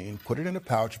copy machine, put it in a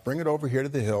pouch, bring it over here to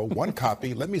the Hill, one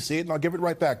copy, let me see it, and I'll give it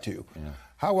right back to you.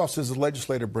 How else is the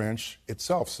legislative branch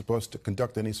itself supposed to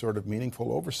conduct any sort of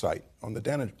meaningful oversight on the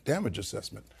damage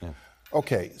assessment?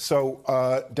 Okay,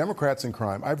 so Democrats in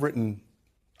crime, I've written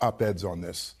op-eds on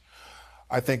this.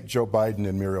 I think Joe Biden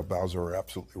and Muriel Bowser are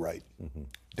absolutely right.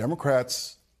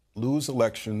 Democrats lose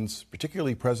elections,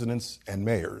 particularly presidents and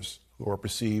mayors, who are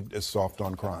perceived as soft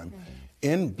on crime,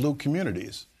 in blue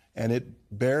communities. And it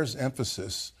bears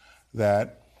emphasis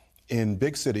that in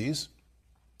big cities,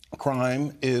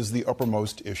 crime is the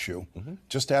uppermost issue.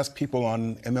 Just ask people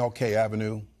on MLK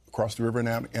Avenue, across the river in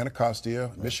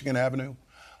Anacostia, Michigan Avenue,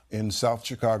 in South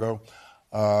Chicago.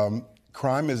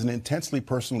 Crime is an intensely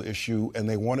personal issue, and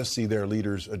they want to see their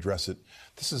leaders address it.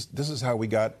 This is how we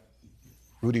got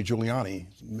Rudy Giuliani,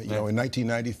 in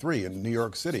 1993 in New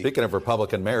York City. Speaking of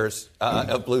Republican mayors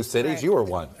of blue cities, you were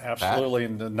one. Absolutely.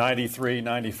 In the 93,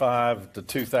 95 to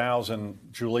 2000,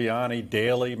 Giuliani,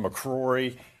 Daley,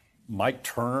 McCrory, Mike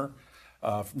Turner,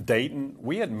 Dayton.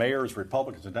 We had mayors,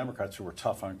 Republicans and Democrats, who were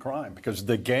tough on crime because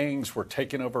the gangs were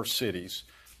taking over cities.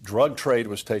 Drug trade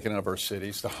was taking over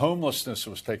cities. The homelessness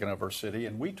was taking over our city,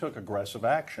 and we took aggressive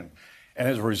action. And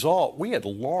as a result, we had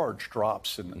large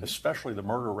drops in especially the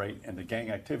murder rate and the gang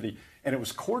activity. And it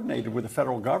was coordinated with the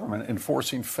federal government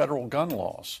enforcing federal gun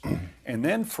laws. And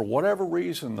then, for whatever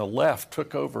reason, the left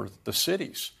took over the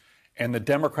cities and the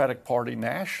Democratic Party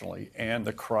nationally, and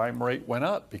the crime rate went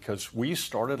up because we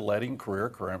started letting career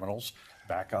criminals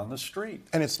back on the street.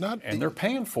 And it's not. And they're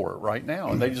paying for it right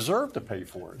now, and they deserve to pay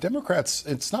for it. Democrats,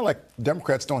 it's not like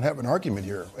Democrats don't have an argument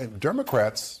here.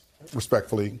 Democrats,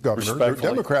 respectfully, Governor,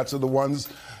 Democrats are the ones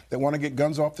that want to get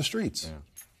guns off the streets.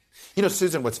 Yeah. You know,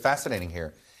 Susan, what's fascinating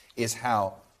here is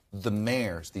how the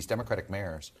mayors, these Democratic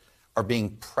mayors, are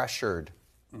being pressured.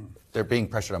 They're being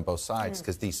pressured on both sides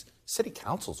because these city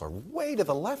councils are way to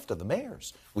the left of the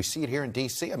mayors. We see it here in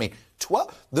D.C. I mean,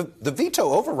 the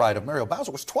veto override of Muriel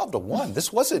Bowser was 12-1.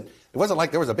 It wasn't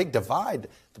like there was a big divide.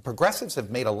 The progressives have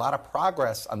made a lot of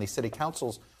progress on these city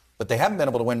councils, but they haven't been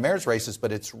able to win mayor's races,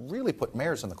 but it's really put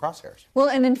mayors in the crosshairs. Well,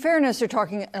 and in fairness, they're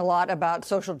talking a lot about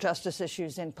social justice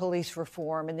issues and police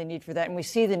reform and the need for that. And we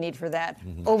see the need for that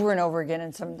over and over again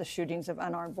in some of the shootings of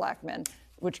unarmed black men,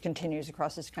 which continues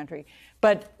across this country.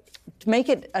 But to make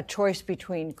it a choice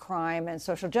between crime and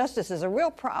social justice is a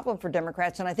real problem for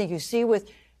Democrats. And I think you see with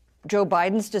Joe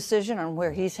Biden's decision on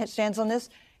where he stands on this,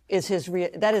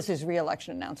 that is his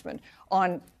re-election announcement.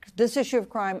 On this issue of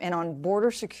crime and on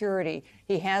border security,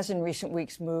 he has in recent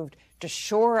weeks moved to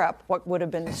shore up what would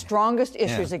have been the strongest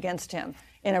issues against him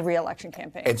in a re-election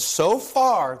campaign. And so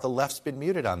far, the left's been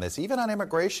muted on this. Even on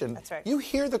immigration, That's right. You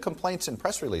hear the complaints in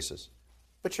press releases,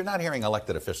 but you're not hearing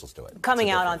elected officials do it.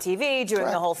 Coming out on TV, doing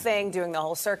the whole thing, doing the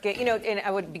whole circuit. You know, and I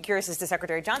would be curious as to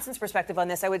Secretary Johnson's perspective on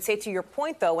this. I would say to your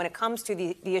point, though, when it comes to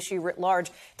the issue writ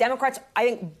large, Democrats, I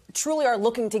think, truly are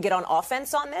looking to get on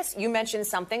offense on this. You mentioned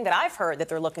something that I've heard that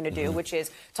they're looking to do, which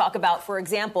is talk about, for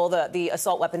example, the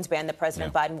assault weapons ban that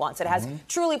President Biden wants. It has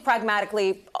truly,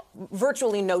 pragmatically,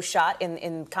 virtually no shot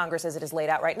in Congress as it is laid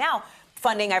out right now.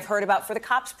 Funding I've heard about for the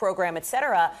COPS program, et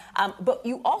cetera. But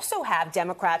you also have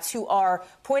Democrats who are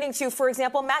pointing to, for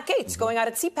example, Matt Gaetz going out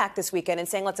at CPAC this weekend and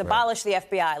saying, let's abolish the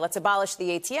FBI, let's abolish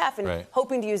the ATF, and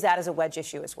hoping to use that as a wedge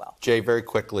issue as well. Jay, very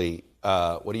quickly,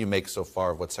 what do you make so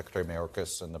far of what Secretary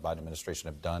Mayorkas and the Biden administration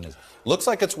have done? Looks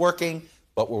like it's working,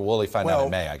 but we'll really find out in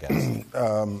May, I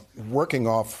guess. Working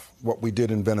off what we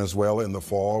did in Venezuela in the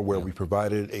fall, where we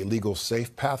provided a legal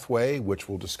safe pathway, which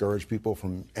will discourage people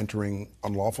from entering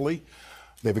unlawfully.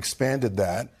 They've expanded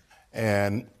that,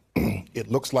 and it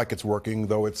looks like it's working,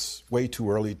 though it's way too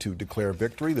early to declare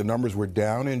victory. The numbers were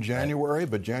down in January,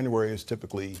 but January is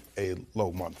typically a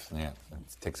low month. Yeah,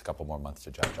 it takes a couple more months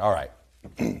to judge. All right,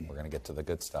 we're going to get to the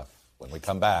good stuff when we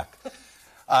come back.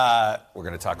 We're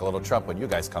going to talk a little Trump when you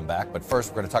guys come back, but first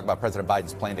we're going to talk about President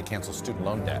Biden's plan to cancel student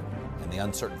loan debt and the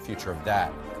uncertain future of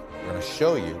that. We're going to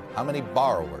show you how many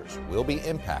borrowers will be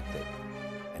impacted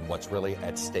and what's really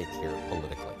at stake here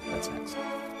politically. That's next.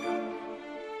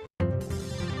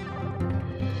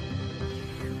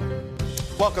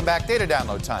 Welcome back. Data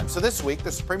download time. So this week,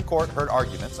 the Supreme Court heard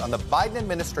arguments on the Biden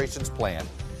administration's plan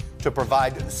to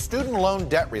provide student loan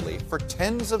debt relief for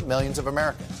tens of millions of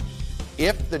Americans.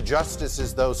 If the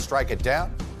justices, though, strike it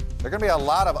down, there are going to be a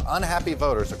lot of unhappy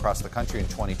voters across the country in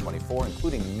 2024,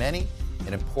 including many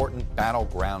in important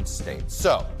battleground states.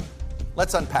 So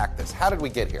let's unpack this. How did we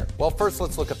get here? Well, first,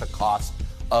 let's look at the cost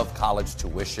of college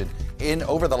tuition.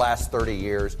 Over the last 30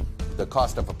 years, the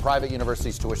cost of a private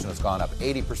university's tuition has gone up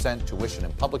 80%. Tuition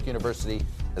in public university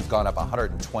has gone up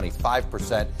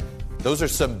 125%. Those are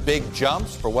some big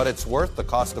jumps. For what it's worth, the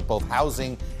cost of both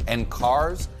housing and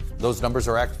cars, those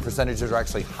percentages are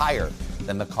actually higher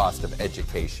than the cost of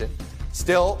education.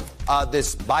 Still,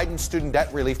 this Biden student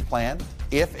debt relief plan,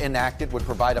 if enacted, would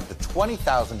provide up to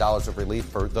 $20,000 of relief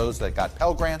for those that got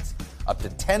Pell Grants, up to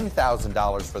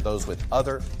 $10,000 for those with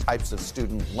other types of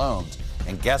student loans.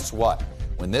 And guess what?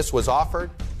 When this was offered,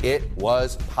 it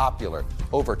was popular.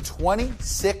 Over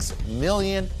 26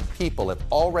 million people have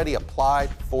already applied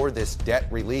for this debt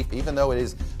relief, even though it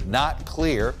is not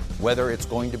clear whether it's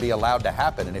going to be allowed to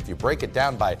happen. And if you break it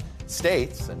down by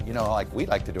states, and you know, like we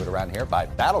like to do it around here, by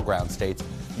battleground states,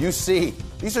 you see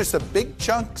these are some big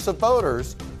chunks of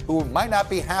voters who might not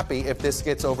be happy if this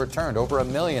gets overturned. Over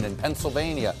 1 million in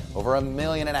Pennsylvania, over 1.5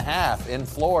 million in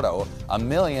Florida, 1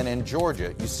 million in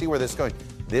Georgia. You see where this is going.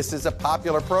 This is a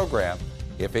popular program,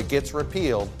 If it gets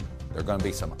repealed, there are going to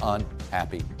be some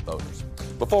unhappy voters.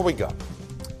 Before we go,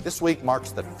 this week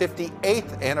marks the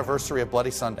 58th anniversary of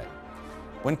Bloody Sunday,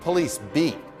 when police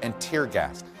beat and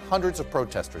tear-gassed hundreds of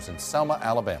protesters in Selma,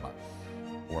 Alabama,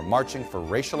 who were marching for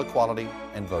racial equality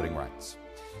and voting rights.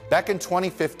 Back in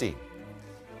 2015,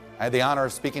 I had the honor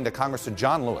of speaking to Congressman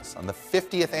John Lewis on the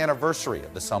 50th anniversary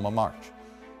of the Selma March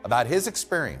about his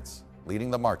experience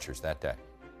leading the marchers that day.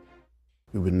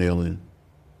 We were kneeling.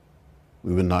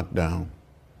 We were knocked down.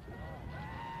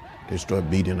 They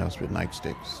started beating us with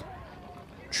nightsticks,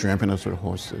 trampling us with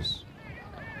horses,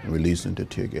 and releasing the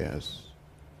tear gas.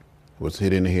 I was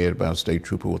hit in the head by a state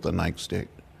trooper with a nightstick.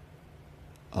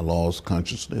 I lost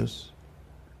consciousness.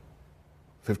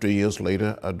 50 years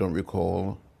later, I don't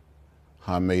recall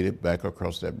how I made it back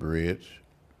across that bridge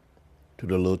to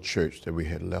the little church that we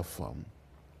had left from.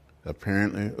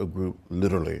 Apparently, a group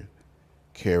literally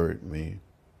carried me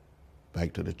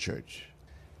back to the church.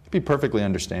 It'd be perfectly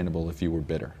understandable if you were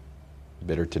bitter.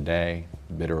 Bitter today,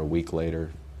 bitter a week later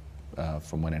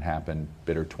from when it happened,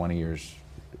 bitter 20 years.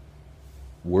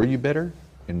 Were you bitter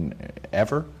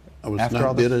ever? I was after not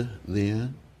all this? bitter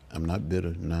then. I'm not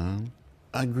bitter now.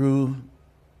 I grew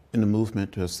in the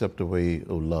movement to accept the way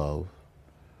of love,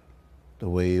 the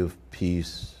way of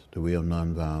peace, the way of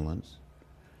nonviolence,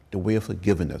 the way of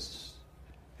forgiveness,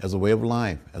 as a way of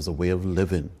life, as a way of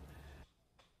living.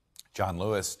 John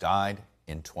Lewis died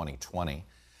in 2020.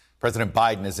 President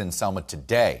Biden is in Selma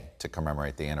today to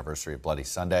commemorate the anniversary of Bloody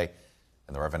Sunday,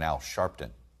 and the Reverend Al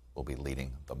Sharpton will be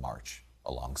leading the march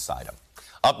alongside him.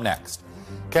 Up next,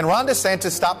 can Ron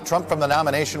DeSantis stop Trump from the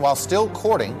nomination while still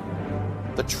courting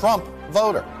the Trump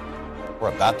voter? We're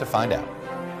about to find out.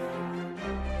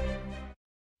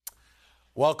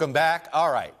 Welcome back.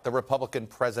 All right, the Republican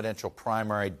presidential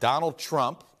primary. Donald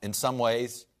Trump, in some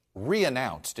ways,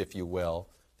 re-announced, if you will,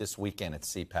 this weekend at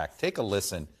CPAC. Take a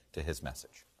listen to his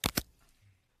message.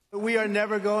 We are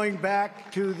never going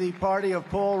back to the party of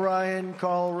Paul Ryan,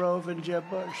 Karl Rove, and Jeb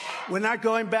Bush. We're not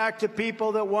going back to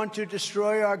people that want to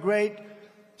destroy our great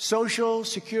social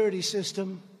security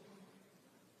system,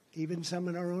 even some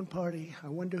in our own party. I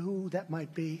wonder who that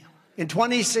might be. In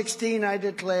 2016, I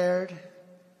declared,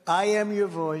 I am your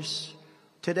voice.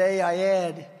 Today, I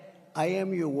add, I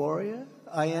am your warrior.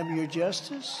 I am your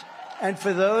justice. And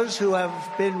for those who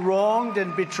have been wronged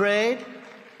and betrayed,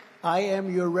 I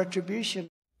am your retribution.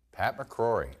 Pat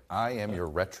McCrory, I am your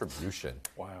retribution.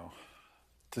 Wow.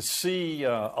 To see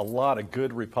a lot of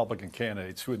good Republican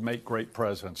candidates who would make great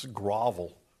presidents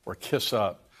grovel or kiss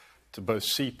up to both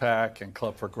CPAC and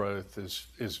Club for Growth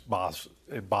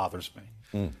it bothers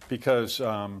me. Because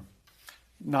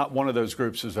not one of those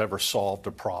groups has ever solved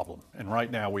a problem. And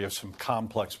right now we have some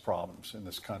complex problems in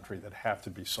this country that have to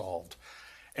be solved.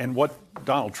 And what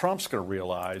Donald Trump's going to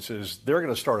realize is they're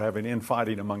going to start having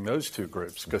infighting among those two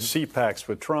groups, because CPAC's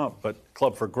with Trump, but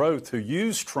Club for Growth, who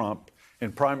used Trump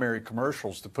in primary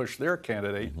commercials to push their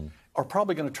candidate, are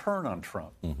probably going to turn on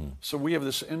Trump. So we have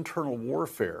this internal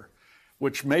warfare,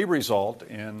 which may result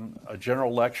in a general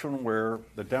election where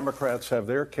the Democrats have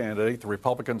their candidate, the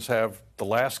Republicans have the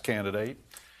last candidate,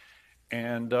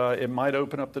 and it might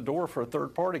open up the door for a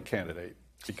third-party candidate.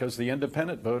 Because the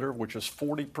independent voter, which is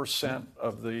 40%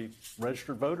 of the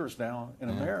registered voters now in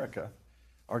America,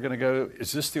 are going to go,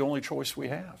 is this the only choice we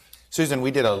have? Susan, we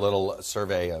did a little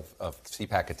survey of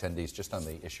CPAC attendees just on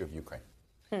the issue of Ukraine.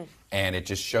 And it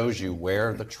just shows you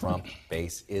where the Trump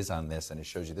base is on this, and it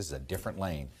shows you this is a different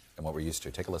lane than what we're used to.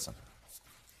 Take a listen.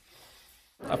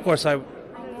 Of course, I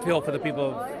feel for the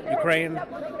people of Ukraine.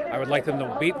 I would like them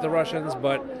to beat the Russians,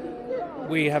 but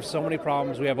we have so many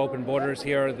problems. We have open borders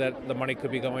here that the money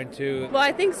could be going to. Well,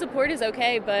 I think support is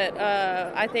okay, but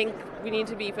I think we need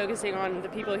to be focusing on the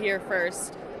people here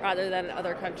first rather than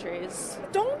other countries.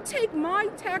 Don't take my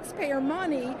taxpayer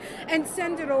money and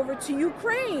send it over to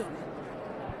Ukraine.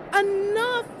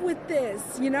 Enough with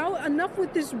this, enough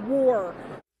with this war.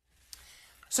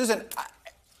 Susan,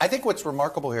 I think what's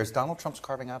remarkable here is Donald Trump's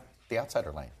carving out the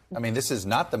outsider lane. I mean, this is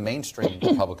not the mainstream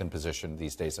Republican position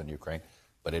these days on Ukraine.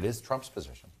 But it is Trump's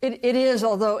position. It is,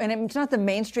 although, and it's not the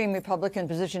mainstream Republican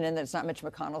position in that it's not Mitch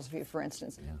McConnell's view, for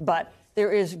instance. But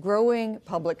there is growing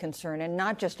public concern, and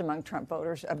not just among Trump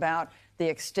voters, about the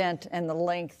extent and the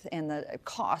length and the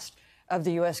cost of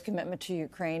the U.S. commitment to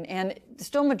Ukraine. And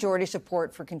still majority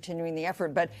support for continuing the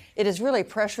effort. But it is really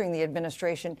pressuring the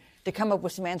administration to come up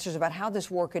with some answers about how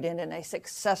this war could end in a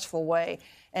successful way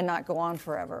and not go on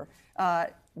forever.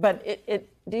 But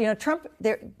Trump,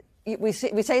 we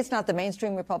say it's not the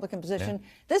mainstream Republican position.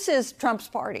 This is Trump's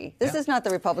party. This is not the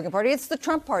Republican Party. It's the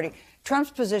Trump Party. Trump's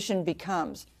position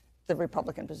becomes the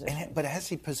Republican position. But has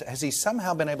he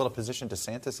somehow been able to position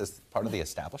DeSantis as part of the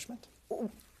establishment?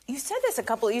 You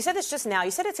said this just now.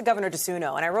 You said it to Governor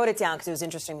DeSuno, and I wrote it down because it was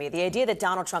interesting to me. The idea that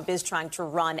Donald Trump is trying to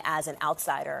run as an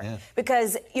outsider. Yeah.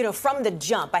 Because, from the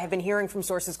jump, I have been hearing from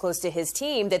sources close to his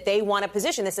team that they want a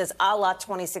position that says a la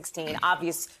 2016,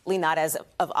 obviously not as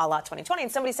of a la 2020.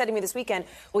 And somebody said to me this weekend,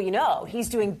 well, he's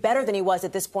doing better than he was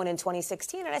at this point in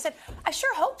 2016. And I said, I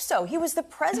sure hope so. He was the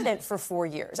president for 4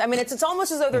 years. I mean, it's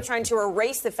almost as though they're trying to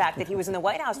erase the fact that he was in the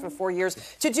White House for 4 years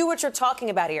to do what you're talking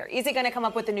about here. Is he going to come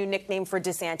up with a new nickname for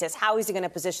DeSantis? How is he going to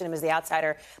position him as the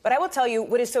outsider? But I will tell you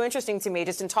what is so interesting to me,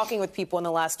 just in talking with people in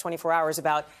the last 24 hours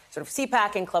about sort of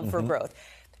CPAC and Club for Growth.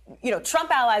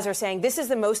 Trump allies are saying this is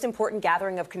the most important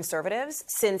gathering of conservatives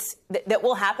since that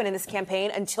will happen in this campaign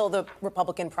until the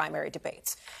Republican primary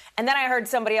debates. And then I heard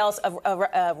somebody else,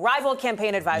 a rival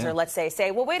campaign advisor, let's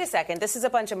say, well, wait a second, this is a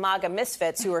bunch of MAGA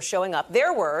misfits who are showing up,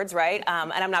 their words, right?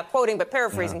 And I'm not quoting, but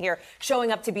paraphrasing here,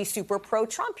 showing up to be super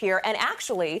pro-Trump here. And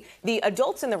actually, the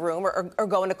adults in the room are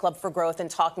going to Club for Growth and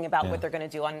talking about what they're going to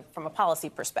do from a policy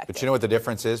perspective. But you know what the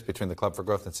difference is between the Club for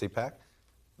Growth and CPAC?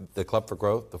 The Club for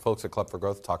Growth, the folks at Club for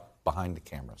Growth talk behind the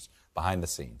cameras, behind the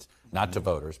scenes, not to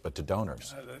voters, but to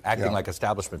donors, acting like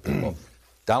establishment people.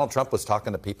 Donald Trump was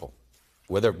talking to people.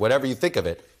 Whatever you think of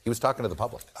it, he was talking to the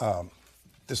public.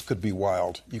 This could be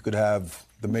wild. You could have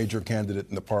the major candidate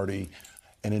in the party,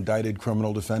 an indicted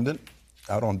criminal defendant,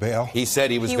 out on bail. He said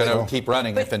he was going to keep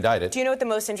running if indicted. Do you know what the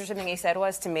most interesting thing he said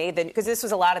was to me? Because this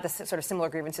was a lot of the sort of similar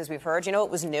grievances we've heard. You know what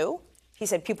was new? He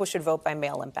said people should vote by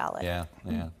mail-in ballot. Yeah.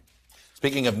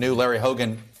 Speaking of new, Larry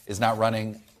Hogan is not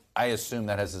running. I assume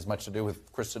that has as much to do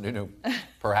with Chris Sununu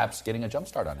perhaps getting a jump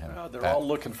start on him. Well, they're all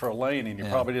looking for a lane, and you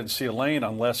probably didn't see a lane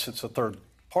unless it's a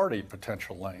third-party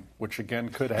potential lane, which again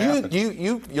could happen.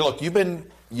 You've been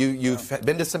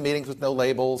to some meetings with no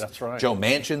labels. That's right. Joe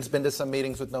Manchin's been to some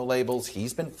meetings with no labels.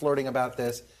 He's been flirting about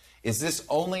this. Is this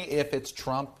only if it's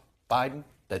Trump, Biden,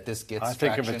 that this gets traction?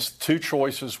 I think if it's two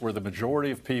choices where the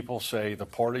majority of people say the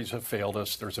parties have failed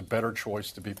us, there's a better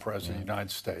choice to be president of the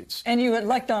United States. And you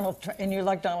elect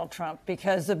Donald Trump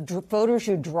because the voters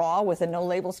who draw with a no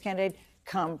labels candidate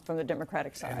come from the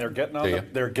Democratic side. And they're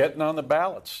getting on the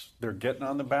ballots. They're getting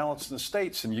on the ballots in the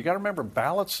states. And you got to remember,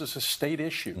 ballots is a state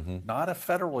issue, not a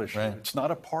federal issue. Right. It's not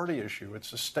a party issue.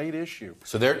 It's a state issue.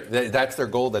 So that's their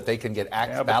goal, that they can get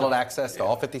ballot access to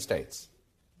all 50 states.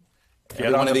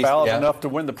 Get on the ballot enough to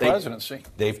win the presidency.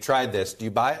 They've tried this. Do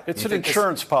you buy it? It's an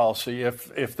insurance policy.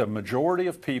 If the majority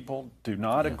of people do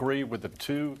not agree with the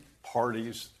two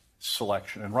parties'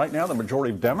 selection, and right now the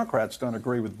majority of Democrats don't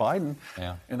agree with Biden,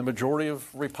 and the majority of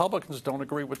Republicans don't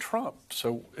agree with Trump.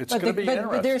 So it's going to be interesting.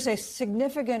 But there's a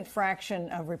significant fraction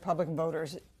of Republican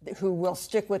voters who will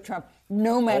stick with Trump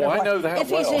no matter what. I know that if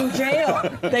he's in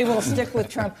jail, they will stick with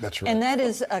Trump. That's right. And that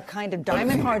is a kind of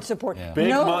diamond hard support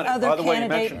no other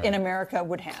candidate in America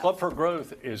would have. Club for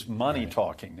Growth is money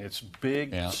talking. It's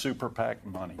big super PAC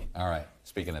money. All right.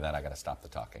 Speaking of that, I got to stop the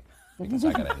talking because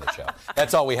I got to end the show.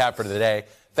 That's all we have for today.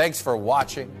 Thanks for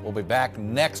watching. We'll be back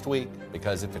next week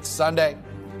because if it's Sunday,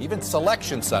 even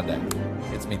Selection Sunday,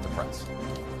 it's Meet the Press.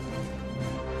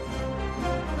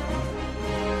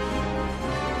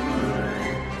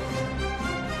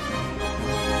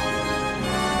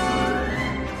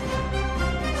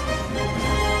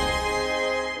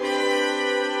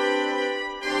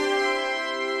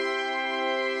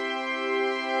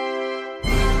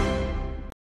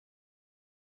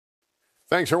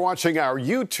 Thanks for watching our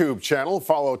YouTube channel.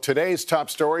 Follow today's top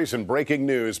stories and breaking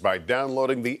news by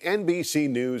downloading the NBC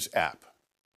News app.